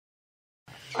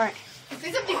Alright.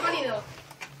 Say something funny though.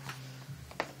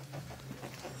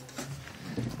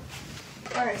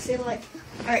 Alright, say like.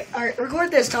 Alright,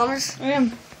 record this, Thomas. I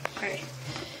am. Alright.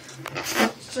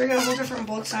 So you're gonna hold it from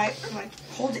both sides. Like,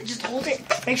 hold it, just hold it.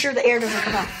 Make sure the air doesn't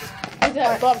come out. Like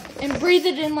that, and breathe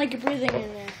it in like you're breathing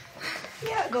in there.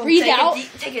 Yeah, go. Breathe out.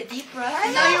 Take a deep breath.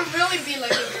 And now you really be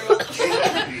like a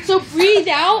girl. So breathe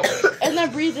out and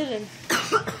then breathe it in.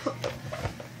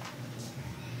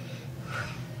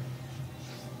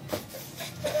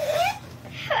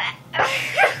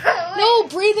 No,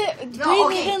 breathe it.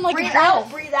 Breathe it in like breathe a breath.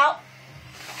 out. Breathe out.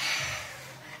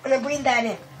 And then breathe that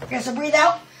in. Okay, so breathe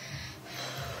out.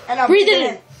 And now breathe it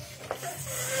in.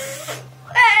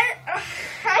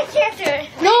 I can't do it.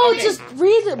 No, just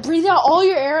breathe it. Breathe out all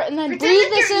your air and then breathe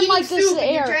this in like this is the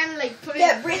air. Trying to, like, put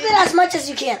Yeah, it breathe it as much as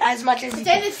you can. As much as you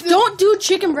can. Don't do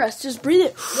chicken breast. Just breathe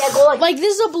it. Yeah, go like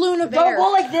this is a balloon of air.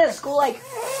 Go like this. Go like.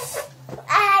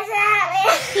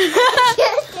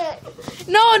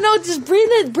 No, just breathe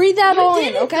it. Breathe that all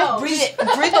in, okay? Breathe it.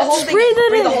 Breathe the whole thing. Breathe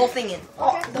it in. The whole thing in.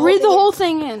 Breathe the whole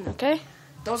thing in, okay?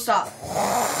 Don't stop.